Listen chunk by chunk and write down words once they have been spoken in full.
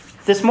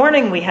This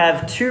morning we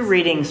have two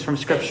readings from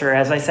Scripture,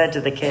 as I said to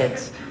the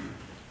kids.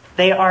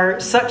 They are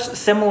such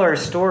similar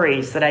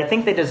stories that I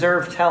think they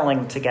deserve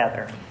telling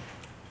together.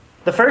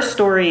 The first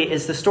story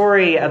is the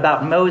story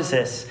about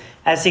Moses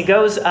as he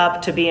goes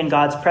up to be in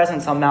God's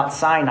presence on Mount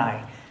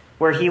Sinai,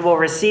 where he will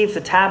receive the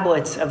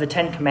tablets of the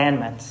Ten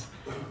Commandments.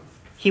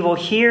 We will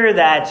hear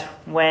that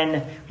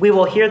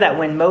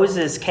when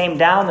Moses came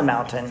down the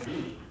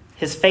mountain,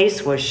 his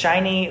face was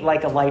shiny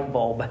like a light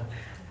bulb,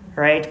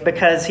 right?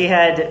 Because he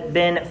had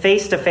been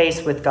face to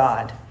face with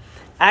God.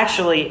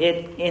 Actually,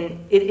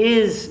 it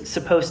is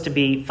supposed to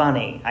be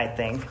funny, I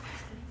think.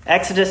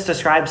 Exodus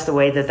describes the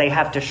way that they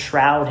have to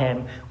shroud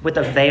him with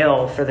a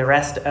veil for the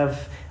rest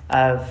of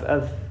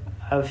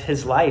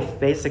his life,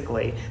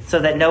 basically, so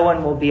that no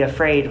one will be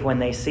afraid when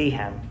they see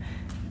him.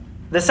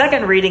 The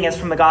second reading is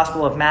from the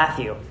Gospel of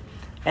Matthew,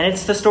 and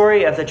it's the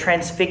story of the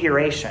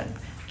Transfiguration.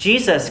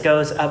 Jesus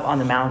goes up on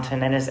the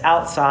mountain, and his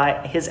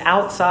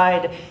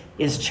outside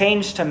is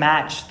changed to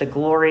match the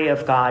glory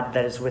of God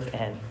that is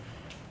within.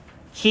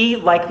 He,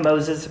 like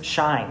Moses,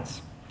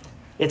 shines.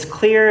 It's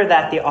clear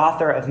that the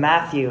author of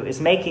Matthew is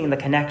making the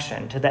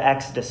connection to the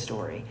Exodus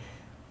story.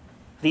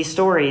 These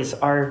stories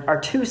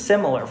are too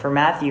similar for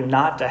Matthew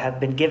not to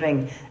have been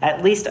giving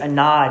at least a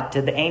nod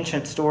to the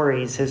ancient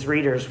stories his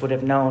readers would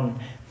have known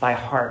by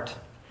heart.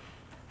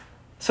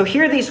 So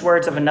hear these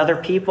words of another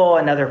people,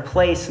 another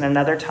place, and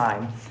another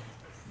time,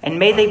 and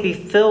may they be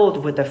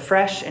filled with the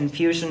fresh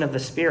infusion of the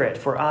Spirit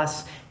for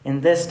us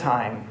in this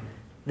time,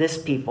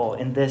 this people,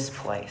 in this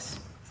place.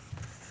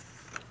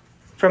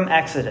 From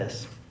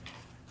Exodus.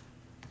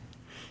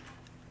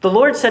 The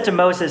Lord said to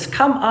Moses,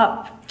 "Come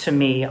up to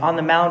me on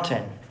the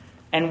mountain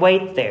and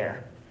wait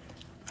there.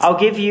 I'll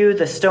give you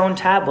the stone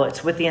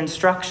tablets with the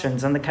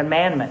instructions and the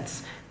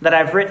commandments that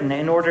I've written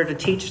in order to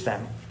teach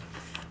them."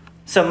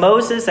 So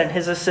Moses and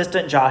his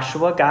assistant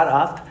Joshua got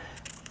up,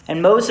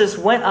 and Moses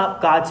went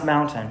up God's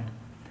mountain.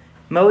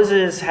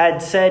 Moses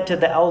had said to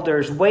the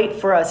elders, "Wait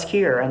for us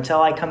here until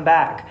I come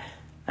back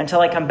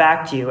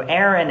to you.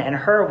 Aaron and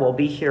Hur will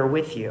be here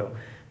with you.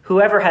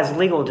 Whoever has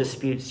legal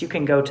disputes, you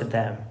can go to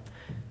them."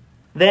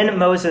 Then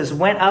Moses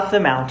went up the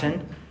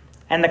mountain,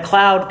 and the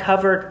cloud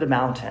covered the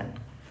mountain.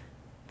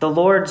 The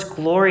Lord's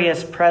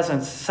glorious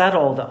presence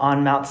settled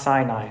on Mount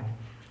Sinai.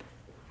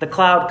 The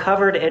cloud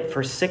covered it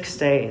for 6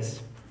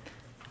 days.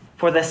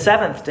 For the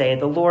 7th day,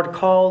 the Lord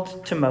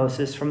called to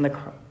Moses from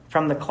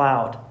the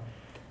cloud.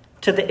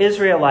 To the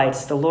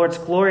Israelites, the Lord's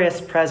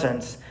glorious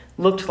presence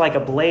looked like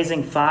a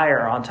blazing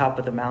fire on top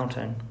of the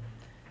mountain.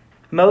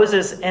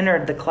 Moses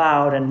entered the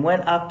cloud and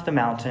went up the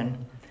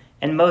mountain,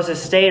 and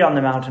Moses stayed on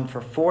the mountain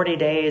for 40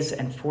 days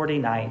and 40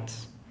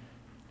 nights.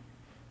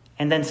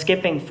 And then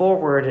skipping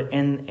forward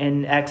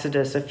in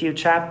Exodus a few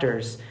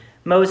chapters,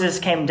 Moses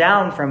came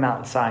down from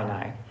Mount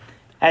Sinai.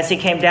 As he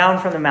came down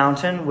from the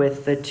mountain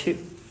with the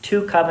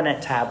two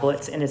covenant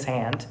tablets in his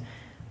hand,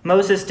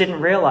 Moses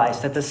didn't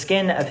realize that the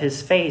skin of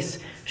his face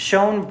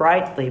shone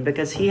brightly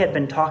because he had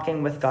been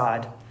talking with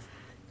God.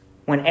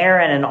 When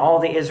Aaron and all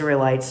the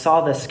Israelites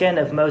saw the skin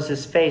of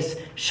Moses' face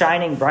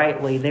shining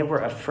brightly, they were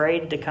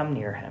afraid to come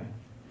near him.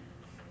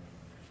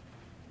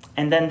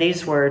 And then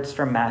these words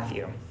from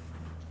Matthew.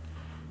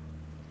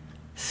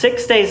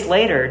 6 days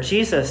later,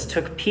 Jesus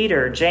took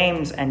Peter,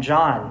 James, and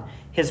John,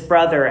 his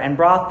brother, and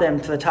brought them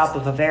to the top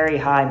of a very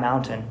high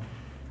mountain.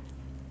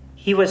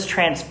 He was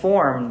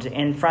transformed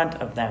in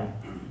front of them.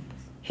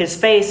 His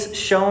face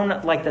shone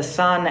like the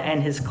sun,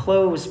 and his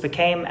clothes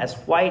became as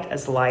white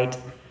as light.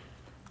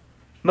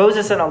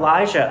 Moses and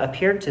Elijah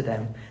appeared to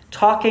them,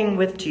 talking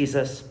with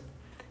Jesus.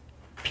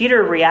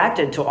 Peter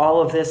reacted to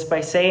all of this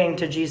by saying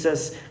to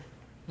Jesus,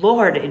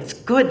 "Lord, it's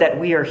good that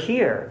we are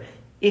here.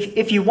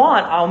 If you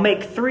want, I'll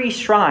make 3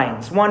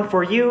 shrines, one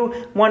for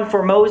you, one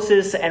for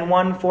Moses, and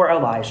one for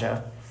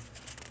Elijah."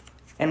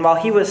 And while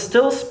he was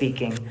still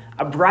speaking,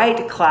 a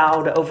bright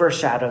cloud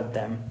overshadowed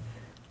them.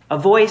 A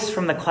voice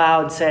from the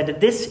cloud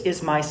said, "This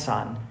is my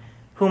son,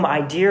 whom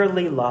I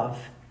dearly love.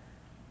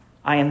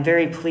 I am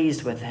very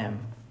pleased with him.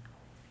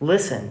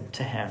 Listen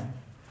to him."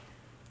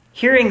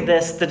 Hearing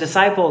this, the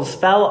disciples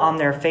fell on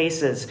their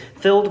faces,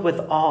 filled with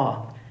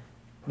awe.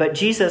 But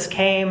Jesus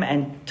came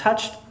and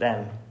touched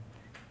them.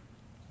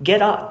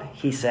 "Get up,"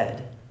 he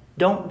said.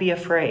 "Don't be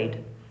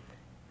afraid."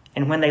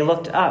 And when they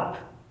looked up,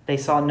 they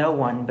saw no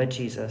one but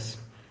Jesus.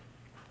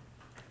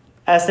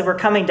 As they were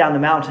coming down the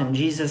mountain,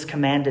 Jesus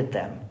commanded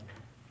them,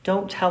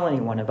 "Don't tell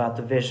anyone about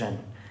the vision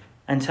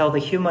until the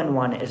human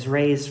one is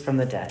raised from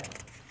the dead."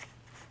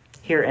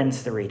 Here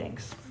ends the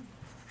readings.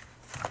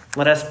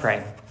 Let us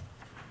pray.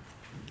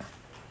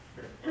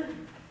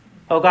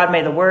 O God,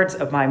 may the words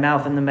of my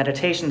mouth and the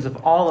meditations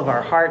of all of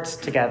our hearts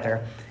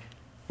together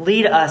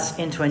lead us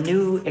into a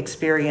new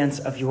experience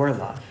of your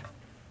love.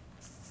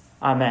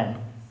 Amen.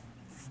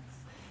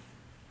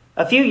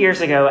 A few years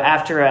ago,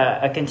 after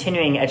a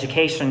continuing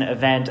education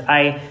event,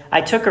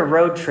 I took a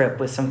road trip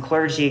with some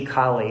clergy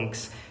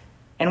colleagues.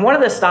 And one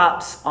of the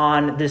stops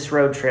on this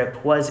road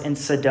trip was in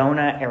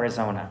Sedona,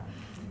 Arizona.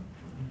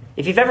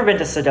 If you've ever been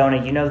to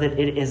Sedona, you know that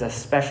it is a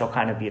special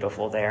kind of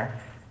beautiful there.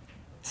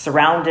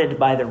 surrounded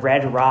by the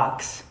red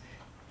rocks.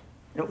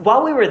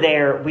 While we were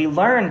there, we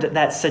learned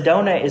that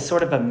Sedona is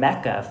sort of a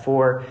mecca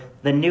for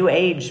the New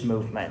Age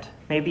movement.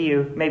 Maybe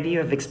you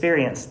have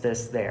experienced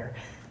this there.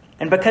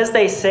 And because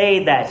they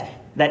say that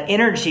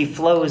energy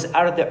flows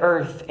out of the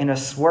earth in a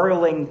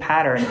swirling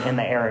pattern in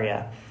the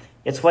area,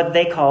 it's what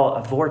they call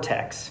a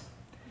vortex.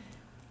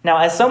 Now,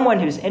 as someone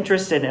who's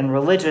interested in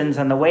religions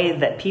and the way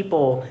that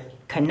people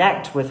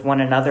connect with one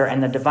another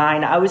and the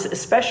divine, I was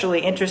especially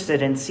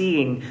interested in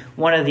seeing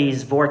one of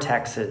these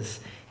vortexes.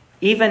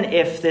 Even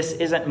if this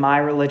isn't my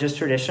religious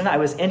tradition, I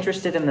was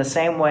interested in the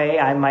same way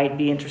I might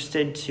be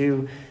interested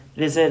to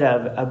visit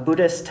a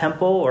Buddhist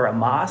temple or a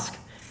mosque.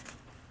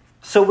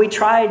 So we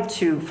tried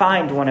to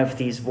find one of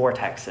these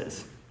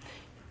vortexes.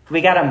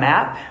 We got a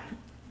map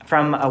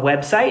from a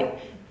website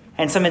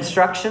and some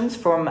instructions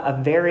from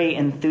a very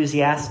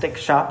enthusiastic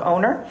shop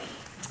owner.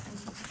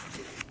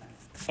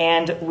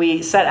 And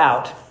we set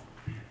out.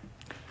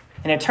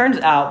 And it turns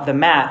out the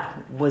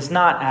map was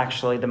not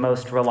actually the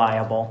most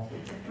reliable.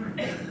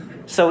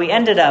 So we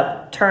ended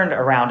up turned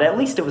around. At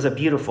least it was a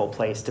beautiful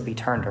place to be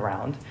turned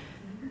around.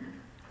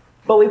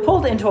 But we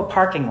pulled into a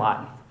parking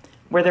lot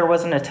where there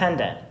was an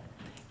attendant.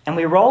 And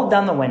we rolled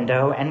down the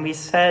window and we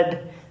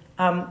said,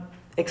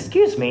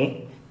 excuse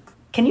me,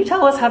 can you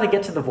tell us how to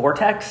get to the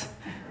vortex?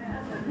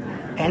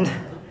 And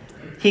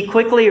he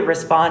quickly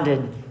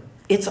responded,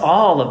 it's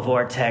all a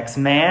vortex,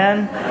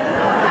 man.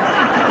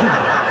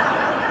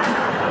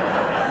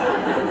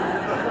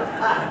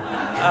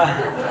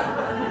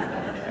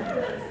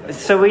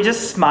 So we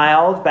just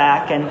smiled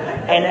back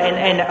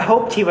and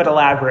hoped he would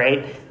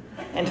elaborate.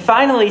 And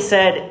finally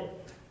said,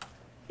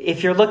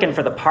 if you're looking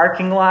for the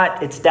parking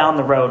lot, it's down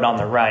the road on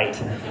the right.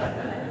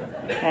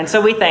 And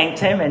so we thanked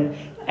him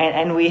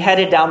and we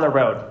headed down the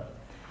road.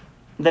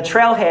 The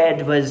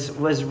trailhead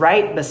was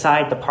right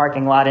beside the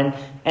parking lot.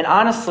 And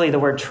honestly, the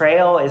word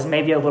trail is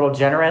maybe a little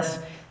generous.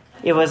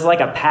 It was like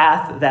a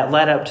path that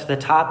led up to the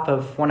top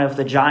of one of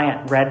the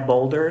giant red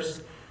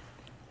boulders.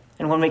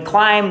 And when we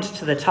climbed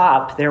to the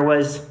top, there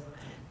was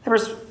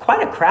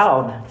quite a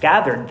crowd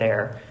gathered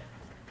there.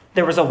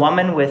 There was a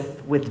woman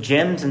with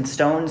gems and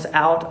stones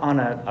out on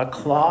a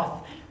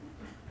cloth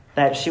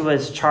that she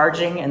was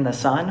charging in the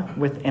sun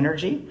with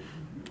energy.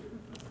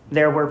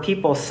 There were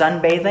people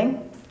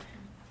sunbathing.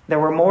 There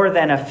were more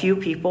than a few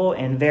people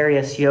in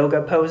various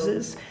yoga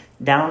poses,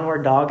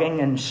 downward dogging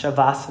and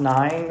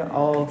shavasanaing,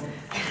 all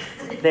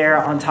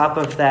there on top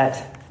of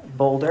that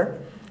boulder.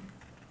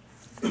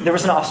 There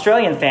was an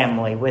Australian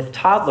family with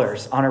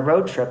toddlers on a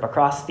road trip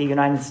across the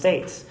United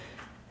States.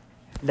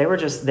 They were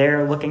just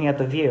there looking at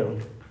the view.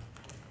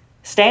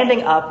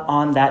 Standing up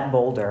on that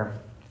boulder,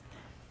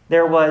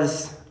 there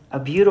was a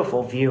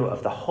beautiful view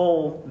of the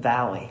whole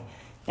valley,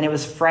 and it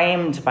was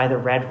framed by the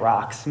red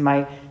rocks.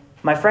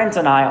 My friends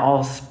and I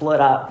all split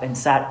up and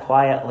sat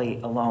quietly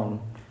alone.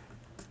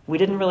 We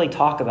didn't really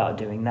talk about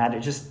doing that.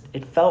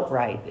 It felt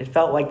right. It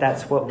felt like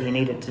that's what we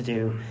needed to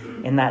do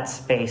in that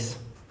space.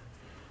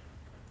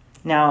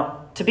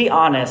 Now, to be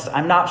honest,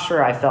 I'm not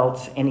sure I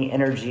felt any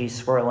energy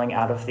swirling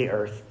out of the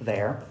earth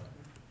there.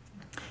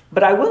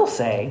 But I will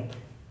say,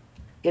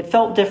 it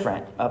felt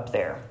different up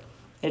there.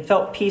 It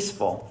felt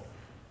peaceful.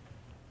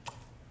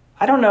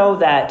 I don't know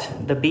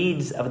that the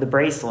beads of the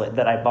bracelet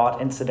that I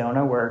bought in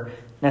Sedona were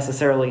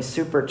necessarily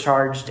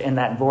supercharged in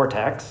that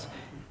vortex,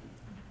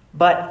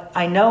 but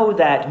I know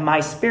that my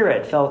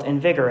spirit felt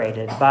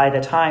invigorated by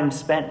the time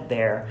spent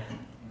there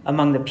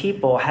among the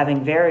people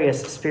having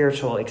various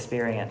spiritual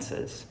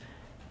experiences.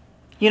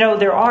 You know,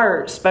 there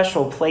are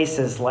special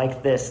places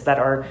like this that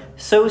are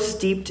so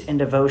steeped in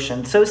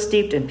devotion, so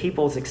steeped in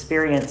people's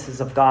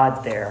experiences of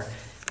God there,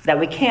 that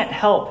we can't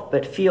help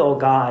but feel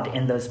God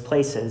in those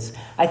places.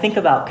 I think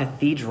about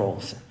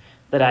cathedrals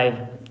that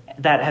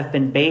have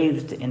been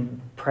bathed in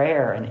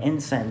prayer and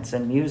incense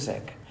and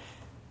music.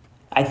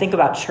 I think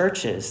about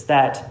churches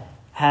that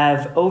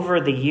have, over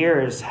the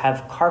years,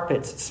 have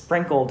carpets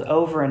sprinkled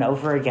over and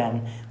over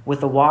again with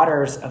the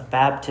waters of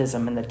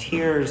baptism and the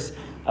tears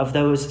of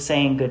those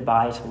saying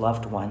goodbye to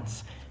loved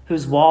ones,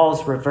 whose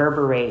walls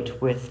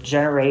reverberate with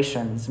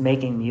generations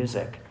making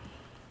music.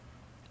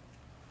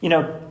 You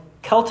know,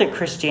 Celtic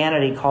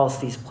Christianity calls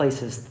these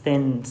places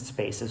thin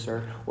spaces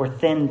or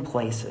thin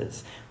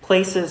places,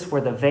 places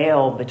where the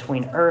veil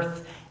between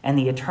earth and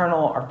the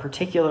eternal are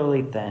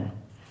particularly thin,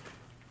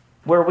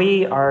 where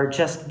we are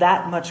just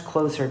that much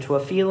closer to a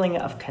feeling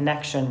of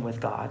connection with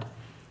God,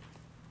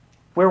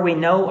 where we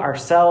know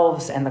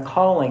ourselves and the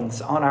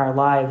callings on our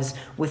lives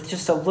with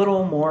just a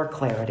little more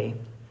clarity.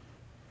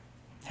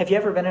 Have you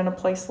ever been in a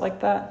place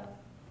like that?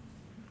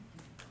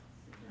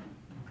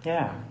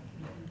 Yeah.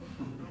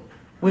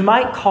 We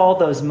might call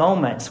those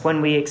moments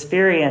when we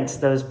experience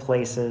those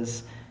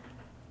places,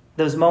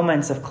 those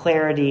moments of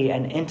clarity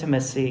and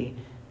intimacy,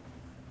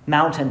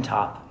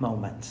 mountaintop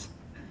moments.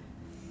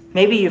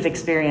 Maybe you've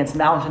experienced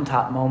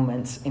mountaintop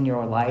moments in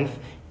your life,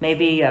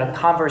 maybe a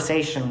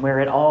conversation where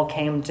it all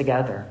came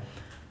together,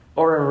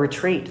 or a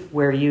retreat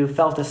where you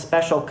felt a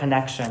special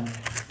connection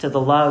to the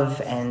love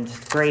and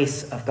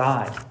grace of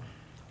God.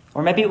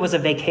 Or maybe it was a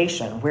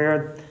vacation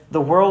where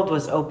The world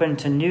was open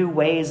to new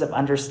ways of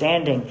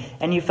understanding,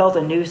 and you felt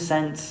a new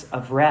sense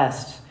of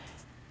rest.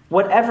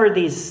 Whatever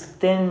these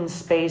thin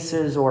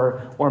spaces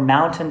or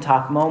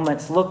mountaintop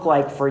moments look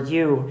like for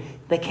you,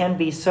 they can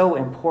be so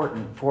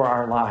important for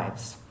our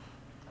lives.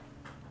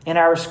 In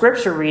our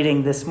scripture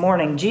reading this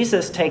morning,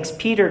 Jesus takes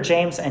Peter,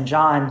 James, and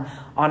John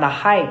on a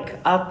hike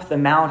up the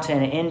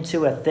mountain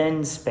into a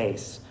thin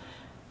space.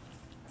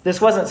 This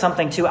wasn't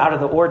something too out of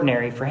the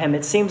ordinary for him.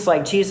 It seems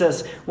like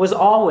Jesus was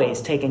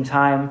always taking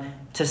time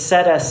to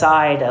set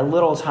aside a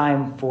little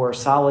time for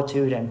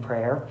solitude and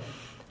prayer.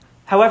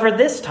 However,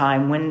 this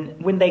time,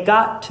 when they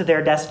got to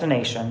their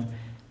destination,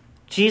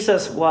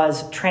 Jesus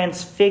was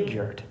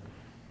transfigured.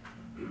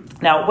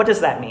 Now, what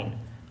does that mean?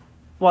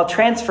 Well,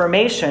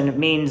 transformation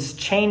means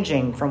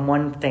changing from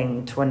one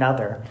thing to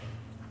another.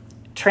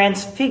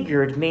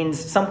 Transfigured means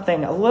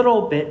something a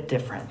little bit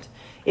different.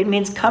 It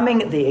means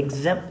becoming the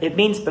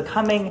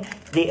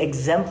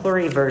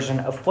exemplary version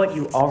of what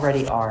you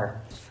already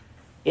are.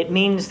 It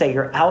means that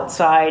your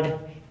outside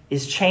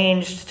is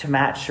changed to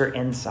match your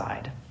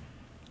inside.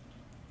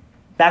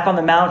 Back on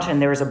the mountain,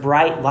 there is a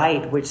bright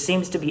light which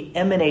seems to be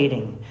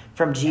emanating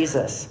from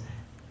Jesus.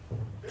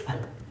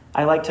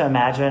 I like to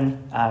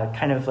imagine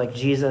kind of like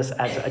Jesus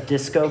as a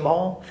disco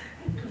ball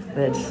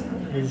that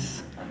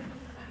is...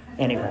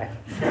 Anyway.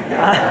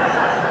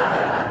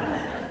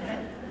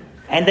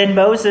 And then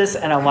Moses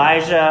and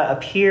Elijah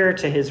appear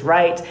to his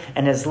right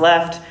and his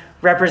left,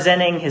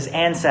 representing his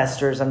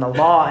ancestors and the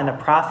law and the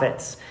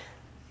prophets.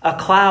 A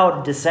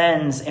cloud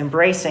descends,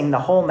 embracing the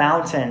whole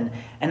mountain,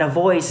 and a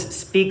voice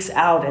speaks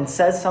out and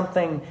says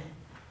something,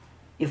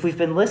 if we've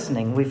been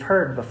listening, we've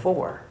heard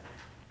before.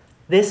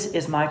 This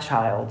is my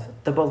child,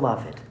 the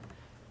beloved.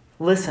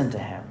 Listen to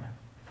him.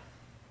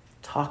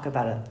 Talk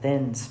about a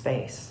thin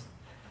space.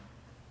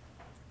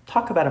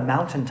 Talk about a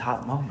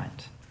mountaintop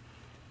moment.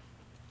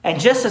 And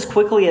just as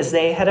quickly as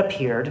they had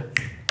appeared,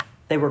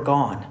 they were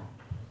gone.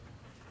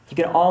 You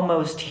can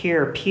almost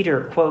hear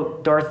Peter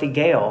quote Dorothy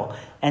Gale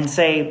and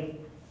say,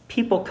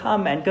 people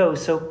come and go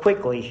so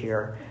quickly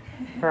here,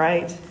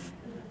 right?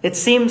 It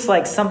seems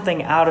like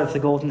something out of the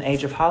golden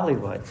age of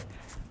Hollywood,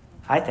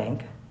 I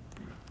think.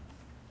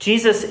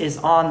 Jesus is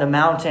on the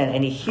mountain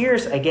and he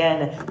hears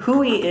again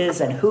who he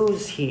is and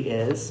whose he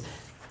is.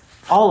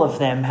 All of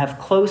them have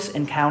close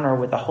encounter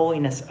with the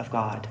holiness of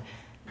God.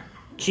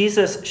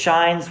 Jesus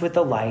shines with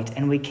the light,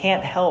 and we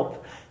can't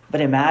help but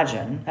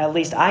imagine, at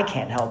least I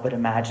can't help but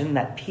imagine,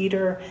 that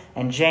Peter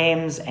and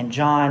James and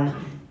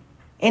John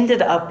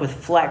ended up with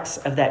flecks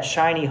of that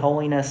shiny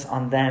holiness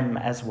on them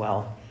as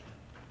well.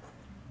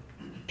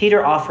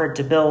 Peter offered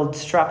to build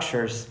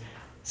structures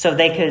so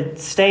they could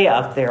stay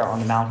up there on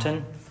the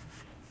mountain.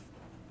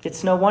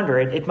 It's no wonder.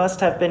 It must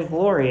have been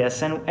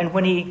glorious. And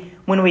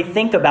when we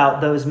think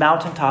about those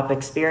mountaintop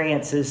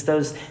experiences,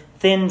 those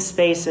thin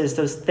spaces,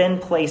 those thin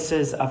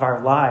places of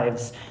our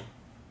lives,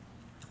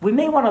 we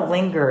may want to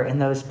linger in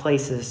those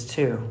places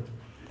too.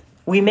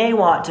 We may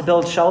want to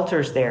build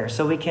shelters there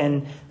so we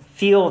can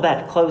feel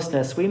that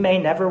closeness. We may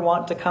never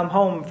want to come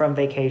home from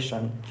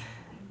vacation.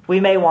 We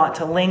may want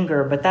to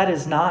linger, but that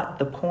is not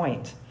the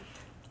point.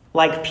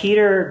 Like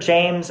Peter,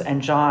 James,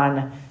 and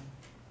John,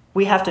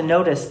 we have to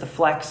notice the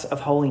flecks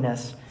of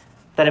holiness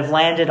that have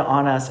landed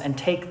on us and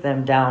take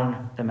them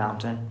down the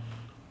mountain.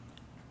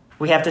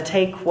 We have to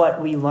take what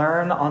we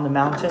learn on the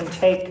mountain,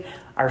 take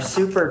our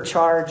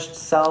supercharged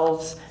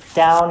selves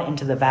down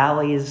into the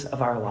valleys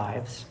of our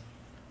lives.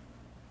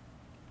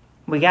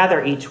 We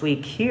gather each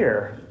week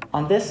here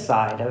on this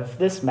side of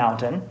this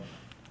mountain,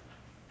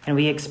 and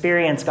we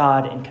experience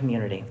God in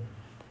community.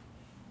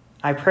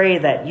 I pray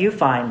that you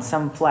find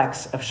some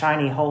flecks of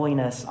shiny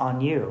holiness on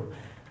you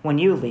when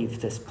you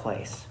leave this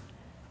place,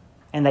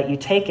 and that you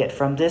take it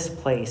from this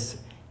place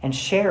and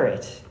share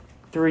it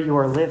through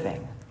your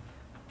living.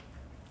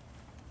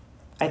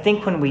 I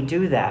think when we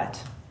do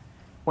that,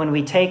 when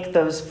we take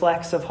those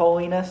flecks of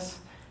holiness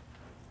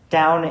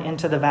down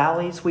into the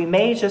valleys, we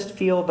may just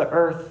feel the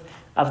earth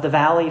of the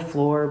valley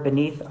floor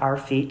beneath our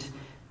feet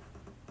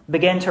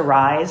begin to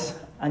rise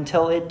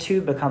until it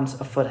too becomes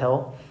a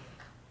foothill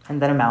and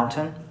then a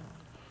mountain.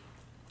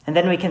 And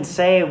then we can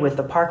say with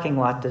the parking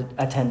lot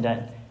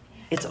attendant,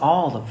 it's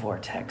all a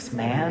vortex,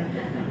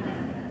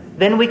 man.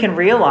 Then we can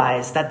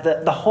realize that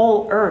the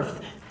whole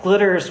earth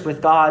glitters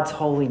with God's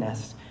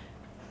holiness.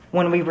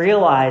 When we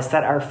realize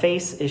that our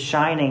face is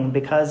shining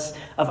because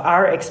of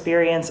our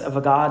experience of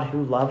a God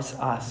who loves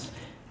us,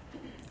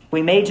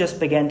 we may just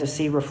begin to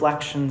see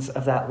reflections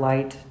of that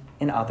light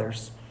in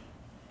others.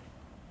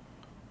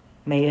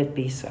 May it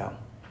be so.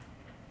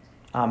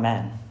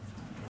 Amen.